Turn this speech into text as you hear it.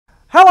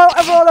Hello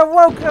everyone and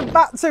welcome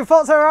back to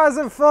Forza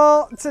Horizon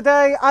 4.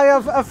 Today I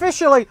have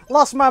officially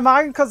lost my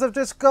mind because I've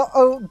just got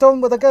done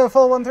with a Go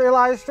 413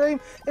 live stream.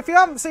 If you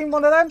haven't seen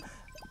one of them,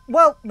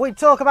 well, we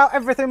talk about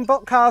everything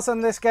but cars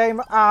in this game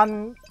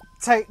and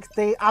take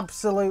the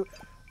absolute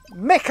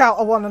mick out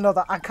of one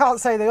another. I can't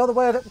say the other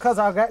word because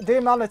I'll get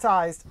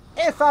demonetized.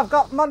 If I've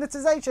got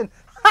monetization,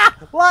 ha!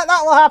 Like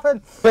that will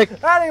happen.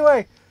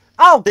 Anyway,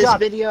 oh this god.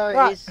 This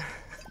video is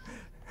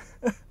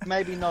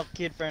maybe not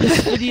kid friendly.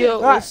 This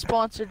video is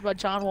sponsored by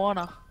John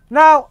Warner.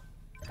 Now,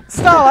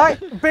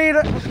 Starlight, being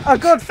a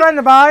good friend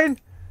of mine,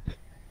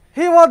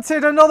 he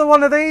wanted another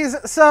one of these,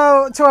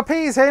 so to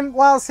appease him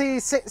whilst he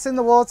sits in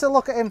the water,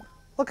 look at him.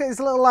 Look at his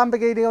little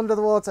Lamborghini under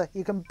the water.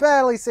 You can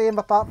barely see him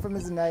apart from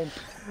his name.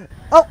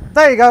 Oh,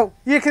 there you go.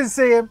 You can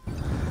see him.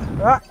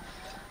 Right.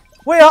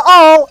 We are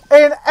all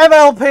in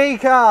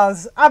MLP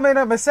cars. I'm in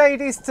a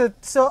Mercedes to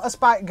sort of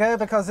spite Ger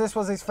because this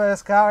was his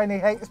first car and he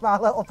hates My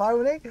Little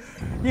Pony.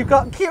 You've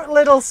got cute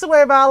little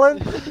Swim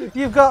Alan.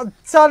 You've got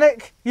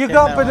Tonic. You've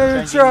got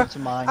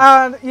Benutra.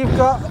 And you've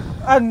got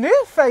a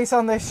new face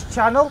on this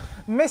channel,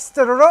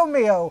 Mr.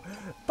 Romeo.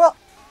 But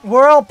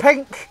we're all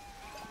pink.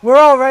 We're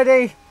all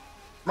ready.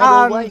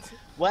 No, and...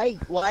 wait.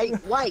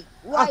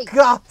 Oh,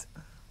 God.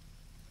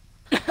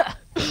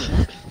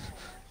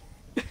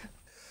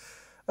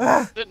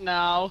 It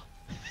now.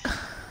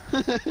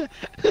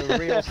 The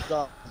real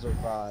stuff has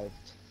arrived.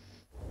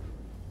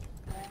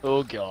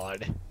 Oh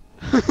god.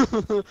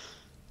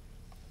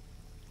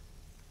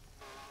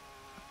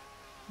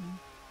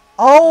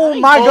 Oh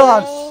my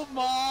god. Oh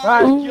my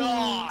right.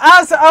 god.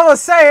 As I was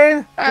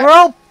saying, we're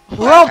all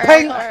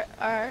pink.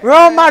 We're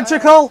all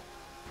magical.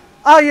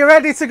 Are you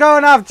ready to go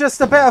and have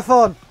just a bit of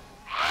fun?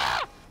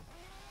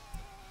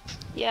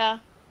 Yeah.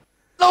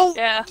 No!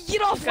 Yeah.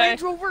 Get off, Okay.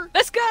 Range Rover!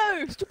 Let's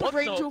go! Stupid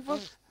Range Rover!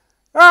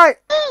 Right.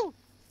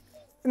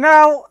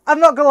 Now, I'm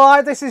not going to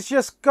lie, this is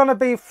just going to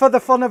be for the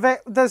fun of it.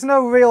 There's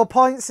no real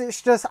points.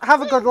 It's just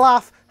have a good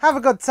laugh, have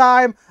a good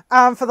time,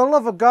 and for the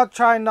love of God,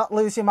 try and not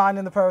lose your mind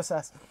in the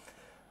process.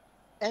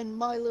 And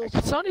My Little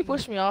Can somebody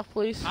push me off,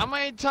 please? How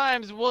many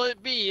times will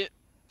it be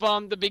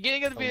from the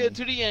beginning of the video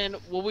to the end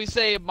will we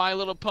say My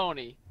Little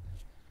Pony?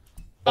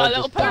 My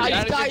Little Pony.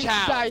 That is your Guys,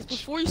 challenge.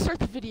 before you start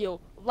the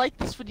video, like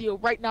this video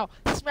right now.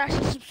 Smash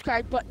the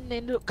subscribe button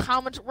and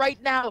comment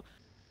right now.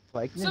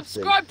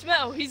 Subscribe to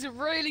Mel. He's a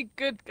really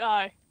good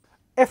guy.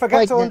 If I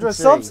get to 100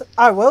 subs,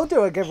 I will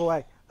do a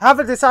giveaway.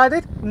 Haven't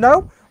decided,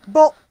 no,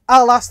 but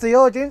I'll ask the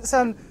audience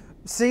and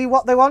see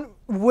what they want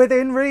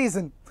within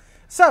reason.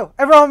 So,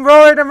 everyone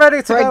roaring and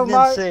ready to go,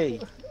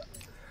 mate.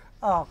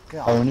 Oh,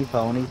 God. Pony.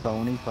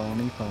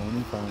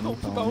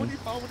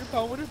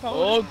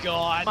 Oh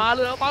god. My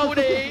Little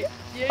Pony.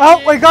 Yeah,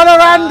 Oh, we got a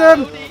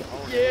random.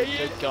 Yeah.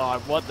 Good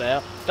god, what the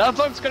hell? That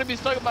song's gonna be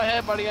stuck in my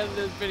head by the end of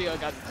this video,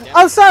 god damn.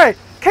 I'm sorry.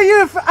 Can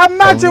you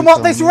imagine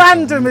what this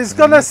random is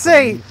going to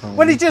see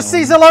when he just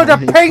sees a load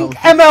of pink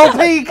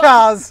MLP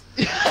cars?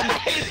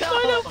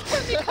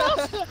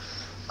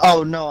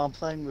 Oh no, I'm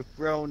playing with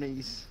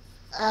bronies.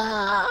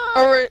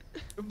 Alright.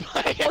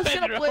 I was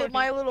gonna play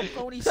My Little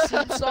Pony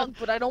theme song,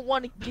 but I don't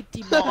want to get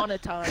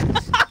demonetized.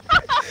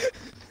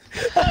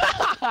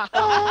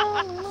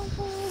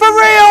 For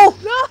real?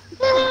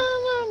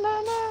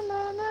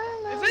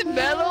 Is it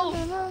metal?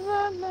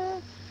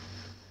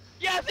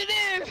 Yes it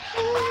is!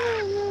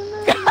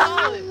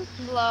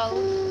 Lol.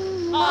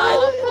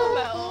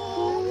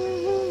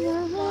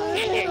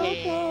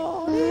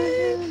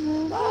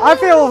 I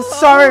feel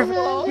sorry.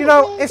 You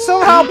know, if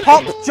somehow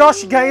Pop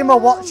Josh Gamer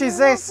watches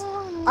this,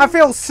 I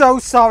feel so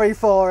sorry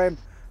for him.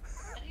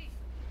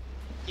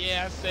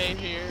 Yeah, same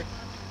here.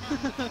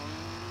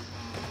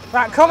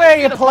 Right, come here,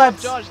 you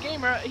plebs. Josh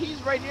Gamer,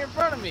 he's right here in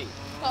front of me.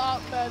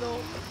 Top metal.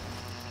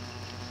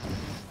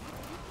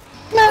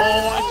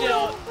 Oh, watch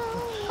out!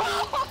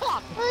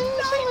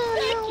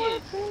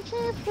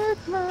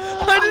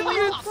 I didn't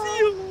even see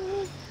him.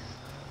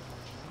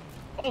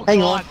 Oh, Hang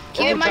god. on.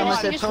 Can you Every time I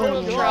imagine said just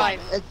pony, real drive?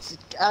 it's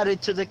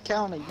added to the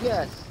counter.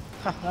 Yes.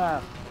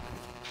 Haha.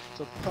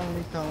 So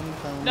pony.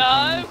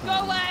 No, go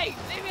away!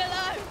 Leave me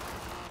alone!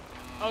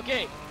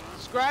 Okay,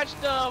 scratch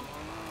the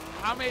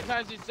how many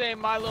times you say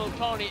My Little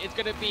Pony, it's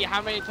gonna be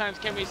how many times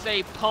can we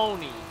say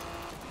pony?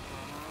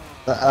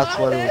 That's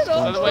what it was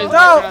going Otherwise it's to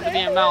gonna have to be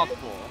a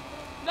mouthful.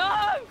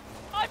 No!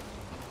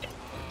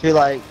 be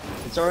like,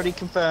 it's already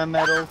confirmed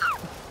metal.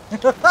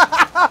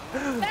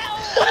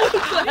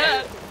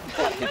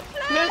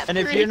 And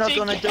if you're not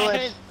gonna do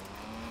it,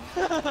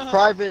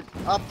 private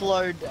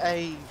upload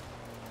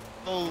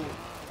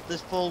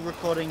this full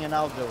recording and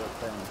I'll do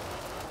it then.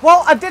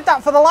 Well, I did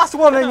that for the last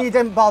one and you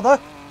didn't bother.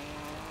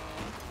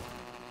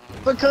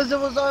 Because it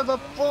was over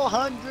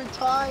 400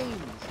 times!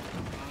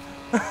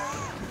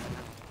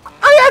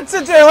 I had to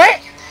do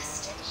it!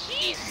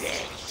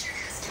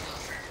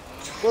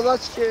 Well,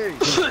 that's true.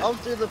 I'll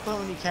do the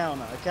pony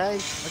counter, okay?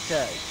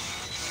 Okay.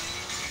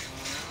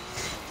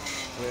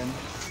 Swim.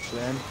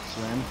 Swim.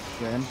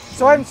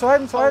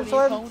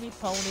 Pony.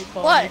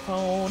 What?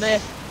 Pony.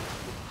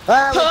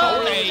 Now,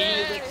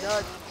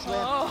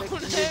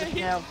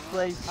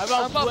 please. I've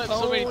about flipped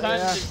so many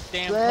times in this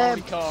damn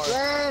pony car.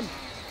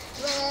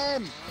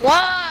 Swim!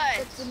 What?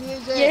 It's the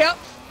music! Yep.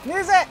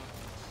 Music!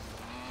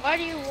 What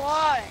do you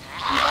want?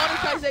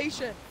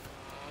 Demonetization.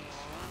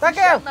 Thank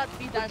Shall you! not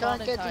be We can't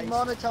get demonetized.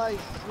 demonetized,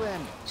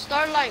 Swim.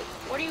 Starlight,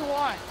 what do you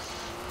want?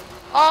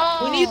 Oh,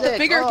 we need the Music,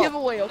 bigger oh.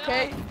 giveaway,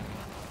 okay?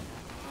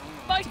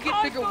 My To get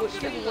car's bigger not gonna be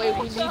giveaway,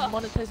 we need water.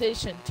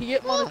 monetization. To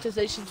get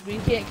monetizations, we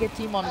can't get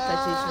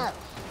demonetization.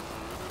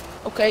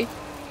 Okay?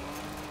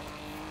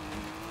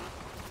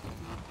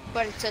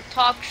 But it's a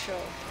talk show.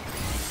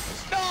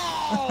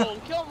 No!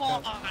 Come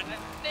on!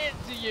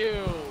 It's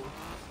you!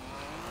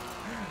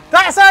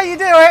 That's how you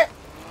do it!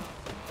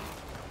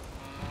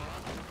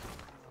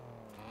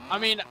 I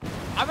mean,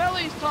 I'm at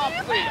least top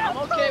 3. I'm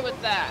okay with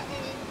that.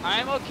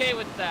 I'm okay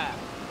with that.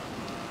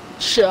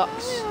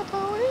 Shucks.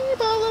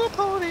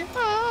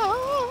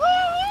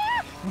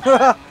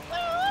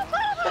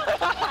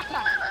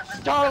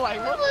 Starlight,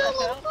 what the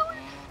hell?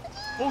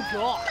 Oh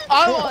god!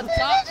 I'm on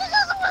top.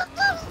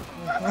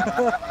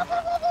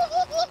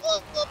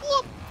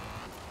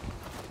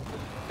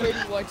 Wait,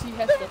 what? He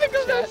has to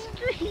chat.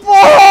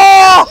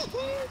 Oh!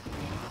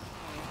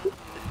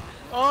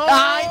 Oh!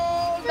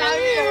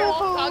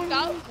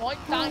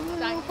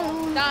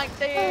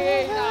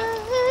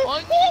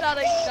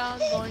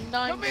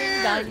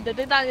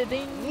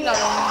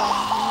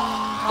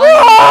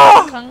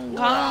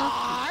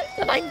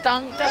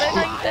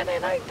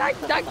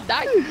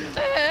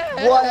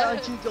 Why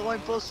aren't you going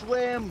for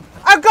Swim?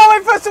 I'm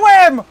going for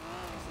swim!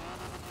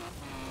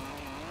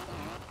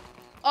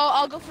 Oh,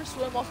 I'll go for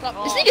swim. I'll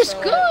stop. This thing is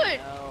good!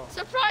 No.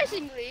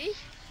 Surprisingly.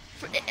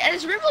 And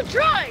it's rear-wheel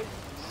drive.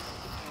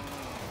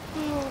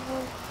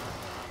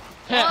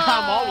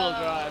 I'm all-wheel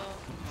drive.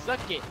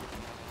 Suck it.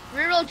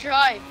 Rear-wheel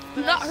drive.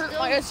 Do but not it's hurt still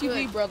my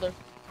SUV, good. brother.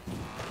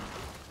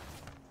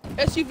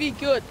 SUV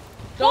good.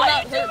 Do What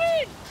not are you hurt.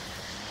 doing?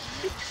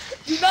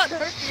 Do not hurt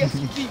the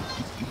SUV.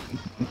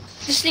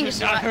 This thing is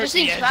Not hurt this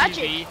the thing's SUV.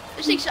 magic.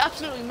 This thing's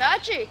absolutely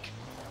magic.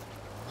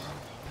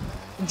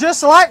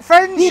 Just like You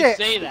friendship!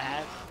 say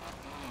that.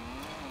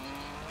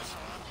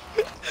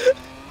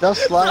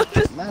 Just like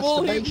This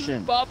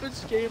masturbation.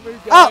 Bobbins gamer guy.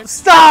 Oh,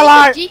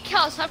 Starlight!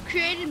 Decals have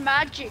created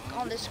magic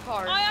on this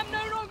car. I am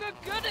no longer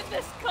good at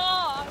this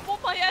car. I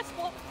want my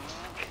S1.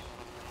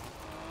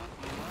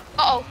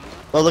 Uh-oh.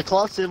 Well, the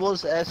classic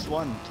was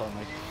S1,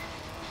 Tommy.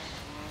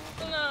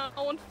 No,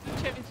 I want to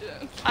change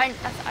it. I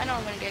know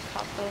I'm gonna get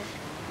caught though.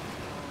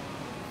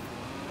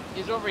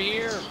 He's over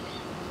here.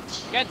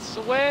 Get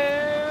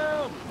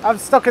swim! I'm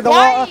stuck in the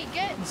Why? water.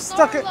 Get I'm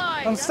stuck in.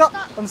 Starlight. I'm That's stuck.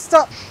 not- I'm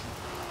stuck.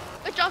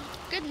 Good job.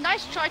 Good,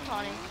 nice try,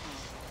 Tawny.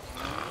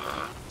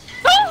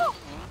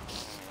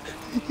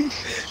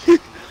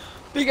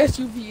 Big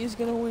SUV is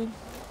gonna win.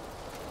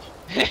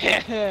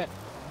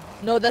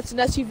 No, that's an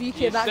SUV.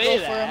 Cannot say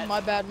go for that. him.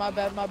 My bad. My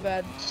bad. My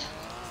bad.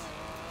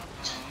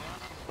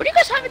 What do you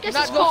guys have against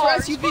Not this go for car?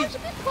 SUV. It's a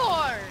good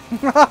car.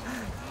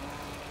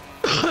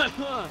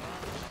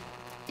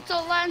 It's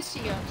a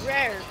Lancia,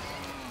 rare.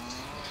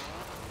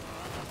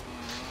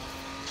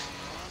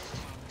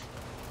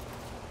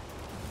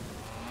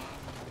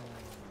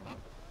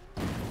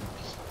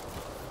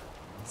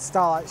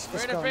 Starlight's Where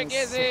just the going. frick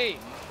is he?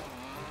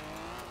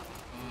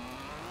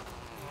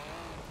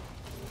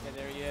 Yeah,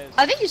 there he is.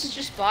 I think this is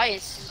just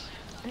biased.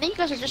 I think you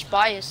guys are just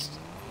biased.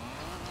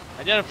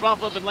 I did a front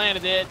flip and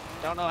landed it.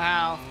 Don't know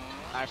how.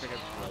 I forget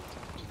flipped.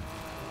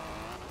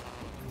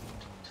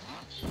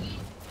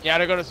 Yeah,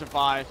 they're gonna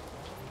survive.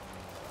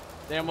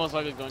 They're most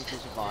likely going to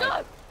survive.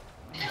 No.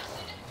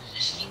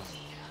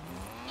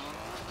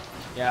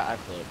 Yeah, I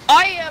flipped.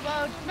 I am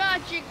a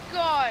magic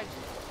god.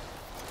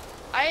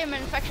 I am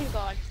an infection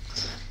god.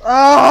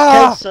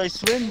 Ah! Okay, so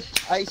Swim,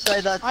 I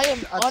say that's I am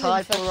a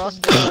tie for us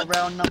uninfected. for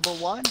round number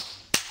 1.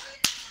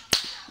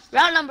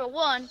 Round number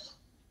 1.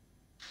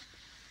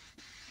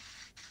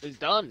 It's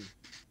done.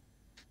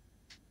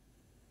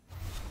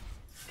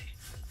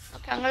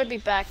 Okay, I'm gonna be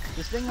back.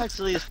 This thing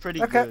actually is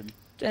pretty Okay. good.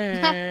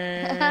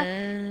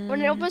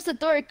 When it opens the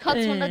door, it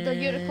cuts one of the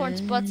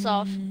unicorn's butts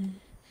off.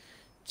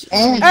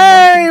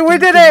 Hey, we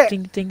did it!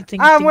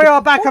 And we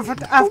are back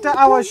after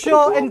our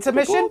short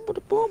intermission.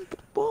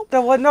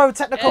 There were no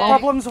technical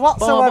problems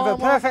whatsoever.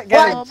 Perfect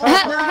game.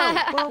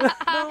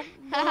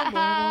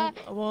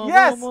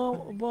 Yes.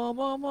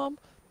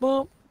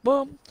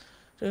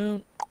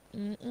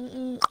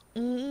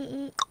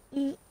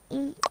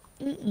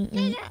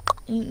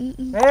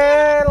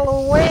 Here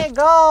we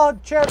go,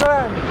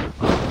 children.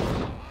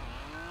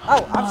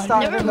 Oh, I've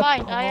started Never in the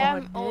mind, I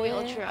am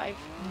all-wheel drive.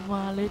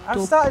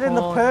 I've started in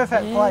the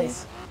perfect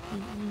place.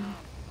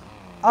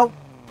 Oh,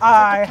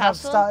 I have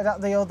castle? started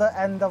at the other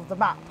end of the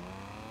map.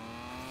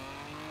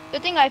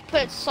 Good thing I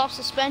put soft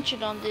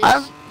suspension on this. I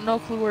have no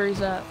clue where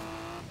he's at.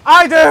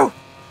 I do.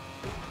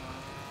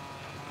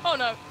 Oh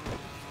no.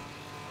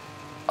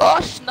 Oh,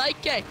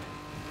 Snike!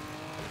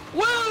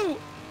 Woo!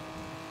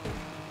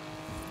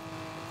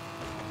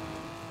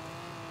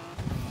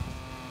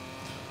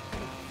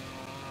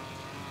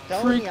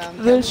 Tony, I'm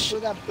coming for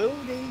that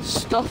booty.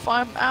 Stuff,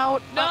 I'm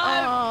out.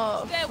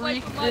 No! Stay away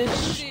Freak from my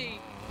this booty!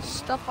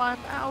 stuff, I'm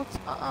out.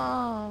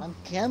 I'm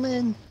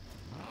coming.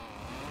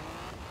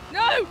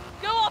 No!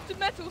 Go after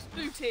Metal's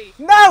booty!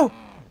 No!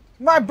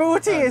 My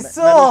booty is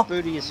sore! Metal's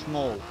booty is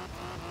small.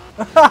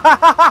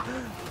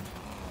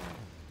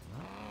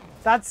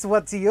 That's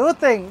what you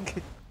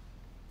think.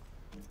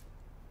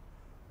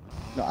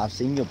 No, I've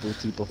seen your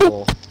booty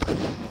before.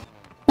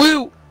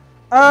 Woo!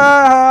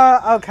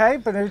 Okay,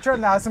 Benutra,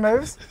 nice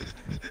moves.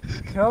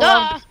 Come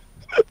on.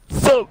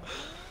 So.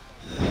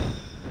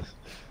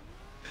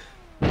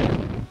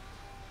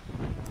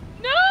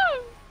 No!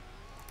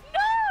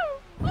 No!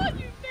 Oh,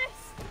 you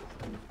missed!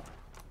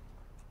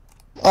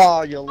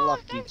 Oh, you're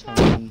lucky,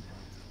 Tony.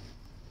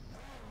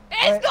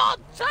 It's not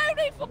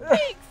Tony, for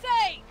Pete's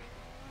sake!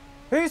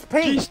 Who's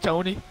Pete? Jeez,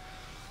 Tony.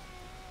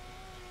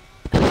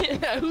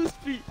 Yeah, who's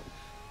Pete?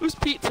 Who's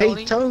Pete,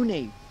 Tony? Hey,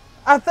 Tony.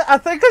 I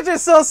think I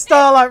just saw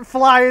Starlight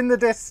fly in the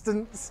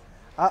distance.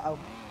 Uh-oh.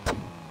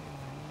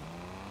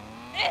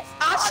 It's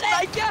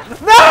Sonic!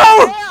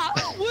 No! Yeah!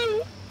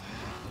 Woo!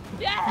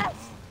 Yes!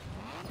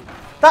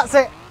 That's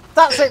it.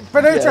 That's it.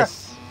 Benutra.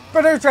 Yes.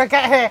 Benutra,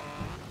 get here.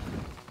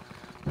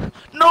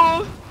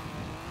 No!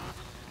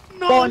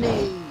 No!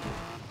 Bonnie.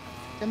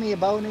 Come here,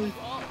 Bonnie.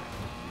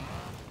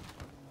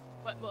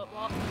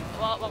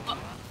 What?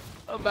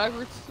 I'm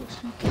backwards.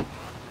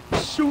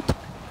 Shoot!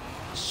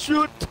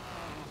 Shoot!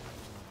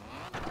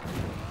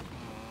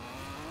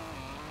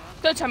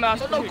 Don't tell me I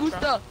was No,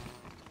 Gusta!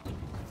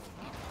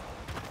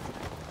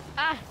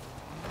 Ah!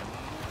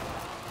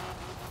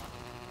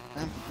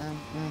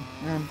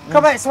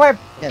 Come on, swim.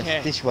 Yes,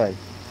 Okay. this way.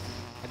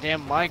 The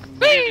damn mic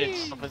muted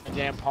itself at the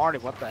damn party.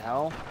 What the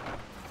hell?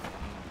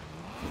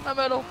 My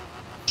medal.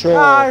 Sure,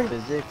 Hi.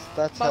 physics.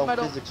 That's My how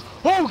metal. physics.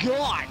 Oh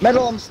god!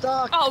 Metal, I'm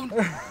stuck. Oh,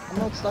 I'm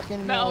not stuck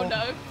anymore. Metal,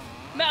 no.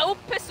 Metal,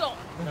 piss off!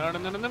 No, no,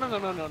 no, no, no, no, no,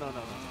 no, no, no.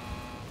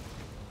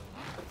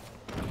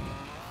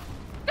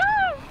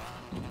 No!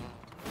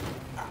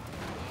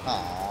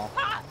 Aww.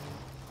 Ah!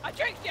 I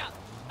tricked you!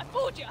 I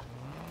fooled you!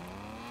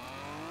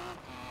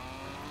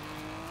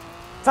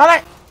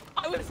 Sonic!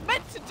 I was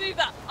meant to do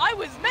that! I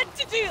was meant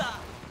to do that!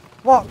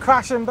 What?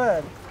 Crash and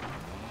burn?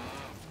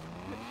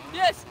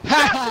 Yes!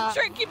 That's a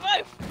trick you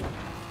both!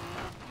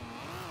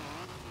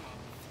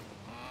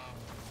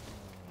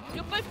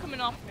 You're both coming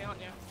after me,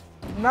 aren't you?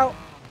 No.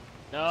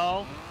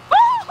 No.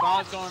 Oh,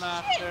 Spawn's going shit!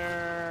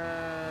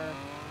 after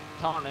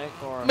Tonic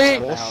or Me.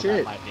 whatever the hell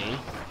Bullshit. that might be.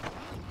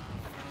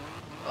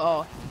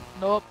 Oh,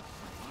 nope.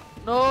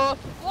 No!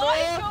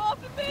 Why No! go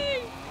after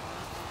me?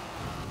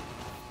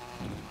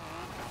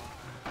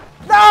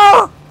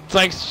 No! It's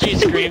like she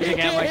screams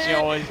again like she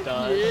always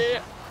does.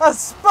 Yeah! A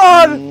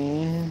spawn!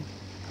 Mm.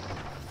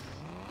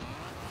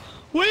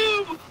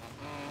 Woo!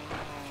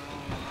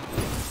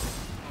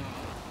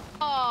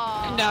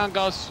 And down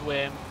goes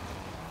swim.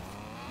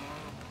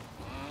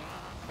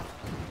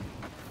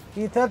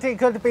 You thought he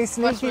could be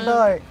sneaky What's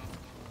boy.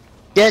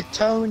 Get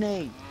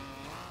Tony.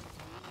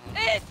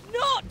 It's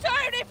not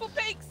Tony for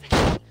Pete's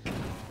sake!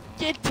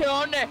 Get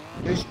Tony!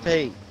 Who's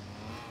Pete?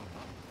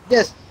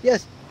 Yes,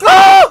 yes.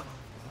 Go!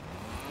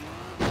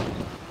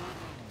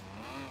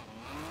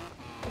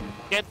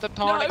 Get the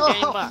Tonic No.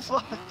 game up.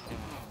 fuck.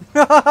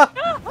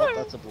 Oh,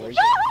 that's a bleep.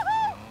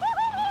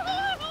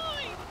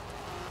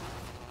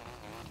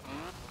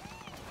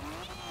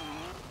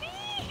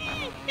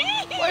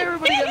 Why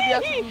everybody gotta be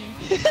after me?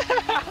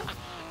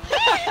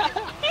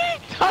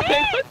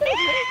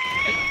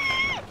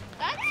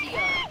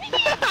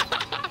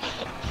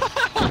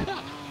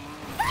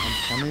 I'm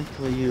coming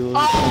for you,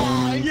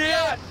 Oh, Tony.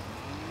 yeah!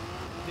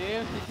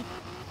 Damn.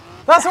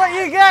 That's what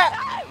you get!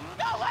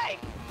 No way!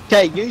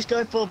 Okay, you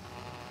go for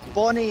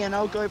Bonnie and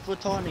I'll go for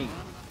Tony.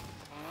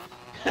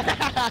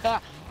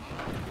 Come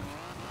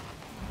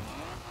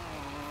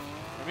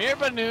here,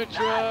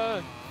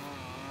 Benutra.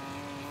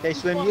 Okay,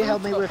 Swim, you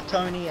help me with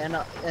Tony and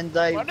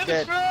they Run to the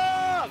get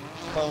truck.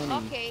 Tony.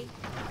 Okay.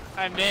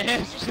 I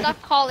missed. Stop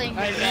calling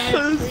I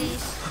her, missed.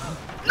 please.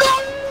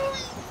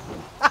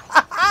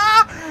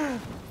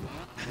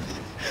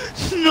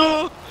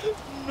 No!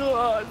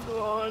 No,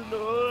 no,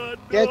 no,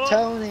 Get no!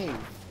 Tony.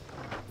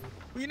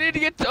 We need to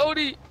get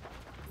Tony!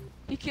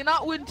 He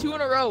cannot win 2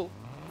 in a row.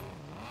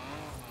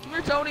 Come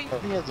here, Tony.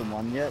 He hasn't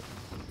won yet.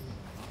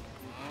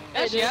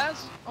 Yes,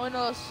 yes. Oh,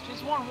 no.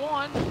 She's won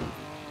one.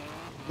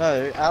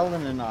 No,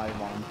 Alan and I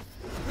won.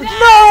 No!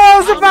 I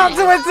was about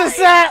to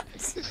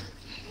intercept!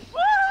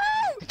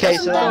 Okay,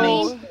 so that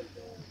No. means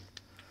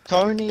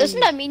Tony, Doesn't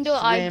that mean though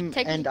I'm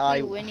Swim, and I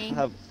technically winning?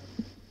 have.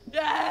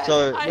 Yes,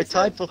 So I we're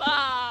tied for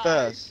survived.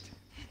 first.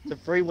 It's a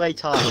three-way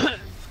tie.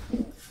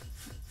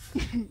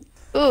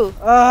 Ooh.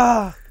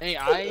 Hey,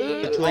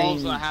 I Between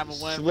also have a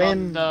win Swim,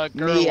 from the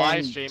girl me, live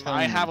and stream. Tony.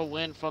 I have a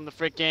win from the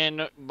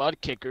freaking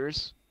mud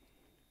kickers.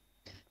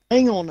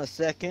 Hang on a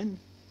second.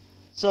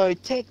 So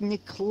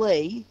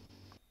technically,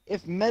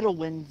 if Metal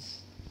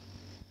wins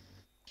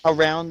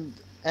around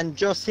and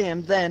just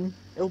him, then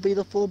it'll be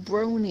the 4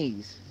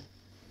 bronies.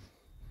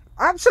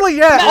 Actually,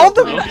 yeah, all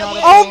the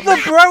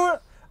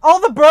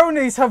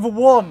bronies have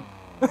won.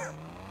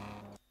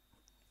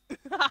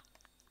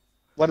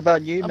 What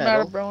about you, I'm Metal?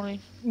 not a brony.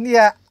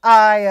 Yeah,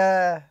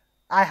 I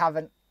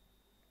haven't.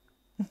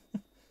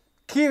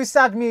 Cue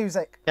sad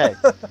music. Okay.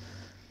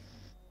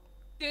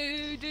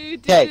 Do do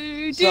Okay,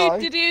 do so-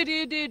 do do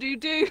do do do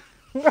do.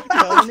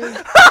 Tony?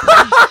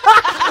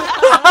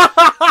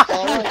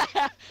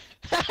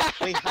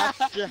 We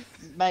have to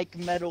make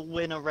Metal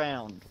win a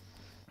round.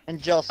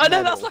 And just I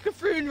know Metal. that's like a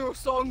funeral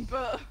song,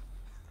 but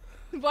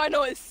I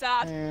know it's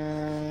sad.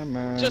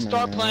 Just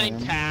start playing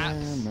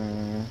Cats.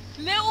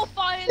 Little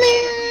fire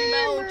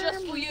email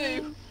just for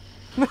you.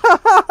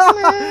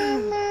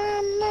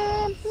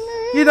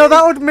 You know,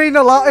 that would mean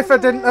a lot if I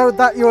didn't know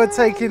that you were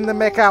taking the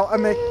mick out of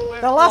me.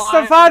 The last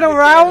and final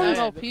round.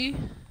 MLP.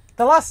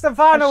 The last and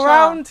final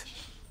round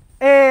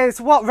is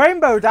what,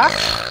 Rainbow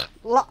Dash?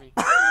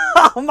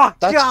 Oh my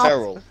That's god.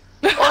 feral.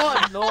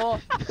 Oh no.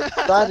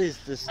 That is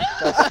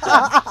disgusting.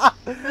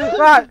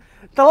 Right,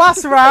 the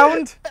last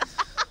round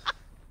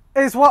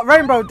is what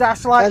Rainbow Dash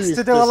That likes is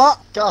to do a lot,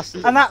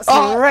 disgusting. and that's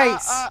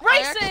race. I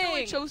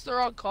accidentally Racing! chose the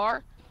wrong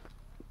car.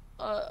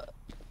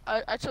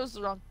 I chose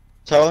the wrong.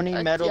 Tony,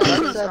 I- Metal, yeah,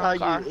 that's that's the how wrong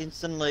car. you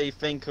instantly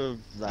think of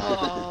that.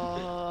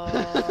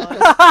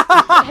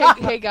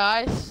 Hey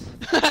guys.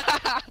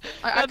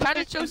 I kind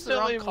of chose the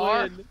wrong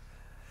car.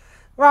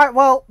 Right,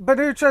 well,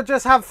 Benutra,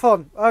 just have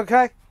fun,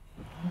 okay?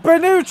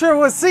 Benutra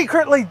was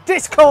secretly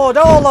Discord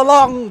all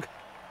along.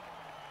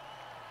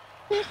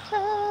 Yeah,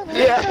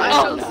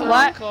 I chose the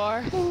wrong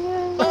car.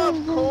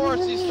 Of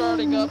course he's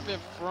starting up in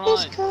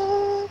front.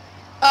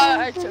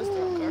 I chose the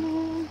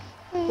wrong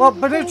car. Well,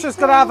 Benutra's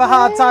gonna have a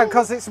hard time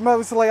because it's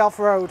mostly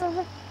off-road.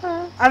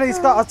 And he's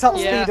got a top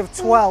Yeah. speed of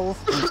 12.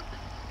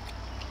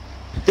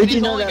 Did He's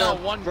you know only that got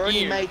a one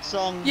Bernie gear. made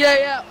song,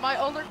 Yeah, my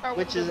older car.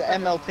 which was is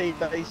better. MLP,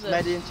 but he's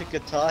made it into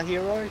Guitar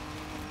Hero?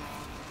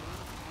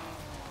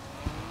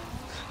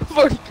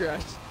 Forty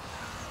crashed.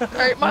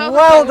 Alright, my other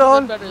Well car was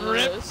done. better than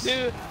Rip this.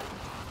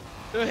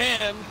 to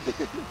him.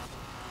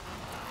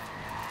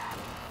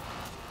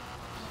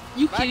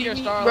 You Back kidding here,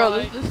 me,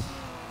 Starlight. bro? This.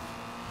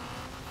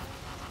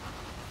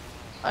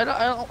 I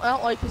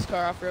don't like this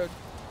car off road.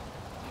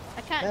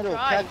 I can't Metal,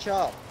 drive. catch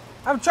up.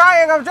 I'm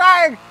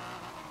trying!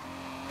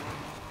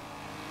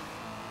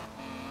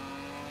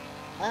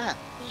 Ah.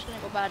 This is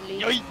gonna go badly.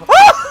 Yoink.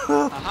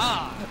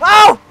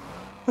 Aha.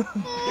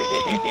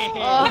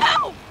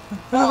 Oh!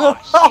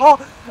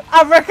 Oh,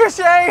 I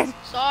ricocheted!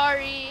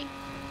 sorry.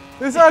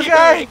 It's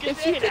okay!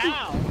 If you could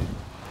out.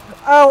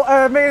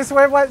 Oh, me and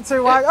Swim went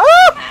too wide.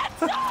 Oh!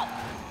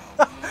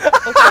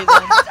 Okay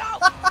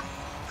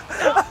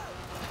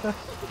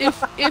then.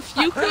 If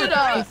you could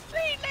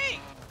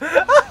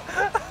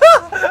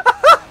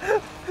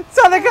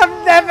Sonic,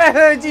 I've never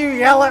heard you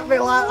yell at me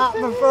like that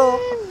before.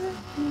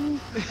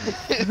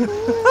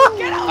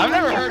 I've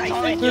never heard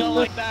Tony yell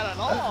like that at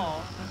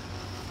all.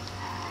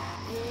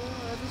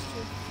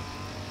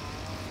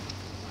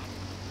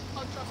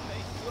 Oh, trust me,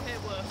 you'll hear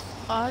worse.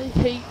 I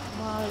hate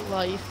my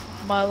life.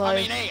 My life.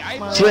 I mean, hey, I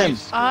my Swim.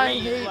 life. I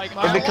hate Like,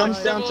 my If it life. comes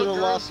down to the Girl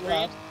last stream,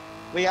 lap,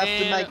 we have to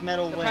and make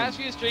Metal the win. past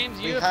few streams,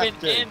 We you have have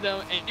been to. in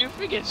them, and you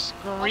freaking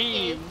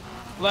scream.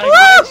 Okay. Like,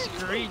 I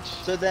screech.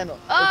 So then, it's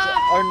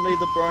only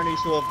the bronies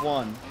who have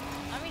won.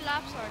 How many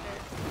laps are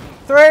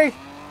there?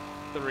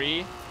 3,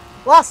 3.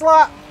 last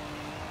lap.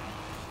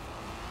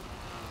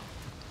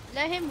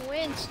 Let him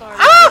win, Star.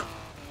 Ah!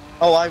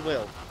 Oh, I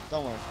will.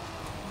 Don't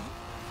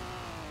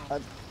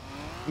worry.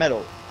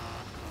 Metal.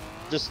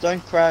 Just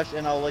don't crash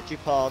and I'll let you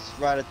pass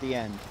right at the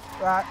end.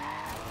 Right.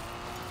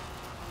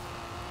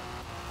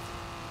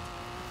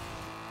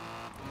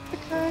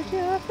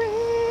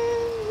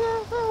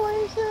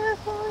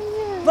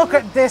 Look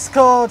at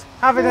Discord,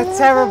 having a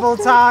terrible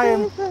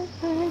time.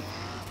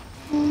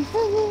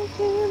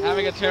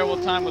 Having a terrible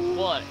time with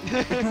what?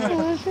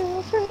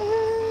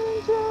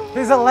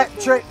 His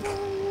electric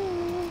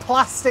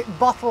plastic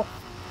bottle.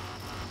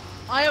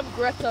 I am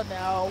Greta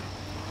now.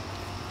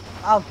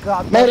 Oh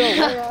god. Metal,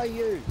 where are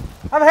you?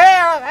 I'm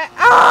here!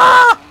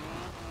 Ah!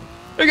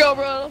 Here you go,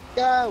 bro.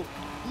 Go!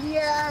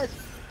 Yes!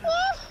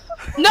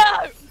 No!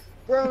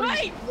 Bronies!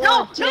 Wait, 1,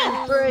 no, 2,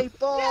 no. 3,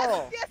 4!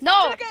 Yes, No.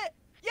 I got it!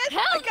 Yes,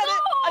 Hell I got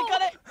it! I no.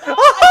 got it!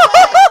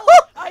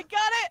 Oh! I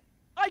got it!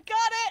 I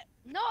got it!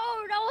 No,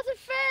 that wasn't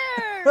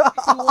fair.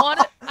 You want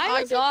it? I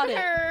I was got it.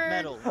 fair.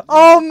 Metal.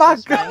 Oh my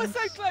This God. That one. was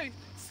so close!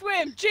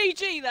 Swim!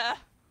 GG there!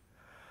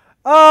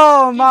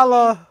 Oh, my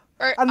lord.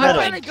 Alright, And I'm then-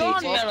 gonna Oh my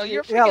God, keep Metal,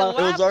 you're Yeah, freaking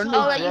It was only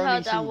I'll let you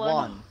have bronies that who one.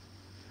 won.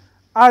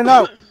 I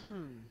know.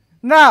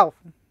 Now,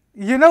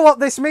 you know what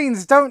this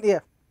means, don't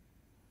you?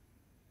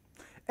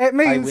 It I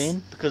means...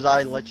 win because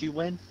I let you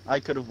win. I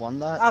could have won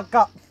that. I've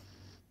got...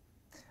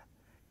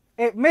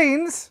 It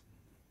means,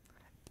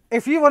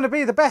 if you want to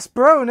be the best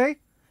brony,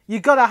 you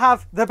got to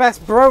have the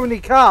best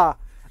brony car.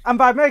 And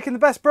by making the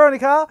best brony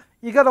car,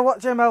 you got to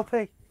watch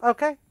MLP.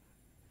 Okay?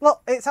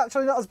 Look, it's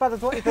actually not as bad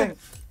as what you think.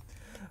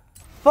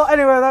 But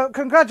anyway, though,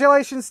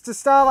 congratulations to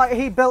Starlight.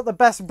 He built the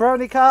best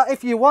brony car.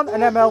 If you want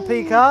an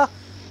MLP car,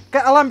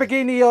 get a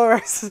Lamborghini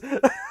Urus.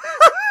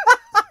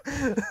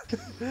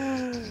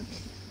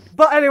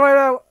 But anyway,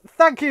 though,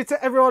 thank you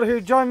to everyone who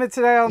joined me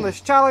today on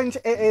this challenge.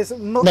 It is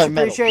much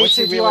appreciated. What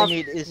you really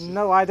need is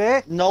no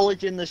idea.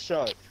 Knowledge in the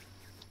show.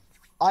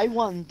 I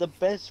won the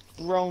best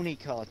brony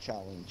car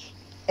challenge.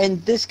 And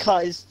this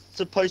car is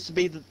supposed to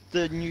be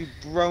the new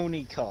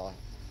brony car.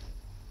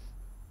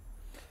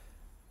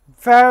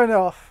 Fair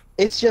enough.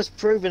 It's just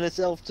proven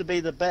itself to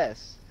be the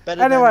best.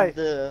 Better Anyway.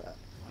 than the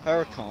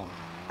Huracan.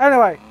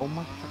 Anyway, Oh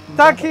my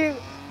thank you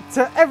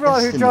to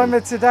everyone who Destiny. joined me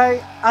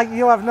today.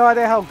 You have no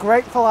idea how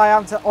grateful I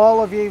am to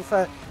all of you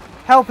for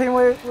helping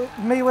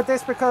me with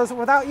this, because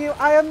without you,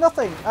 I am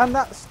nothing, and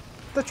that's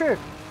the truth.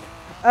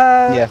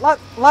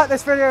 Like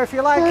this video if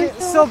you like it,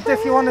 subbed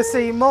if you want to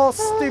see more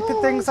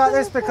stupid things like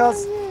this,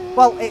 because,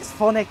 well, it's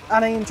funny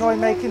and I enjoy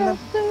making them.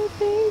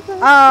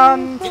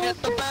 And Hit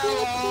the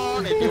bell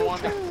on if you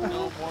want to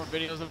know more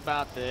videos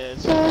about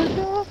this.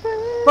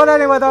 but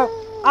anyway though,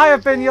 I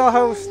have been your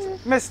host,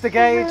 Mr.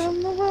 Gage,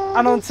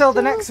 and until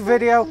the next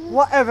video,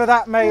 whatever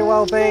that may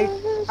well be,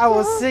 I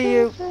will see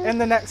you in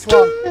the next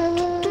one.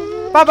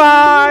 Bye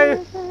bye!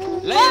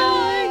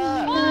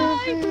 Later!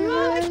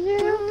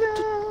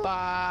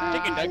 Bye!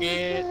 Chicken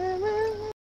nugget!